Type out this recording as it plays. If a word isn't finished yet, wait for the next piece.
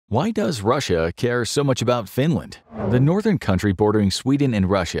Why does Russia care so much about Finland? The northern country bordering Sweden and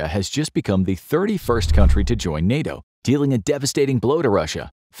Russia has just become the 31st country to join NATO, dealing a devastating blow to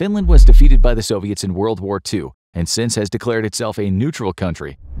Russia. Finland was defeated by the Soviets in World War II and since has declared itself a neutral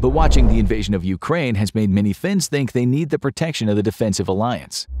country. But watching the invasion of Ukraine has made many Finns think they need the protection of the defensive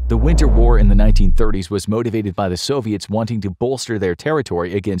alliance. The Winter War in the 1930s was motivated by the Soviets wanting to bolster their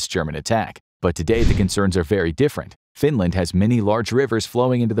territory against German attack. But today the concerns are very different. Finland has many large rivers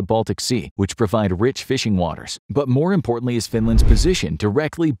flowing into the Baltic Sea, which provide rich fishing waters. But more importantly is Finland's position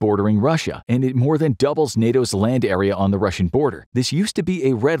directly bordering Russia, and it more than doubles NATO's land area on the Russian border. This used to be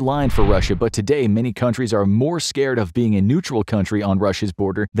a red line for Russia, but today many countries are more scared of being a neutral country on Russia's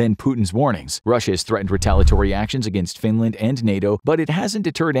border than Putin's warnings. Russia has threatened retaliatory actions against Finland and NATO, but it hasn't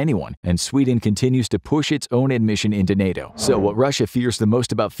deterred anyone, and Sweden continues to push its own admission into NATO. So what Russia fears the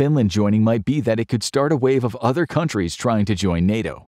most about Finland joining might be that it could start a wave of other countries trying to join NATO.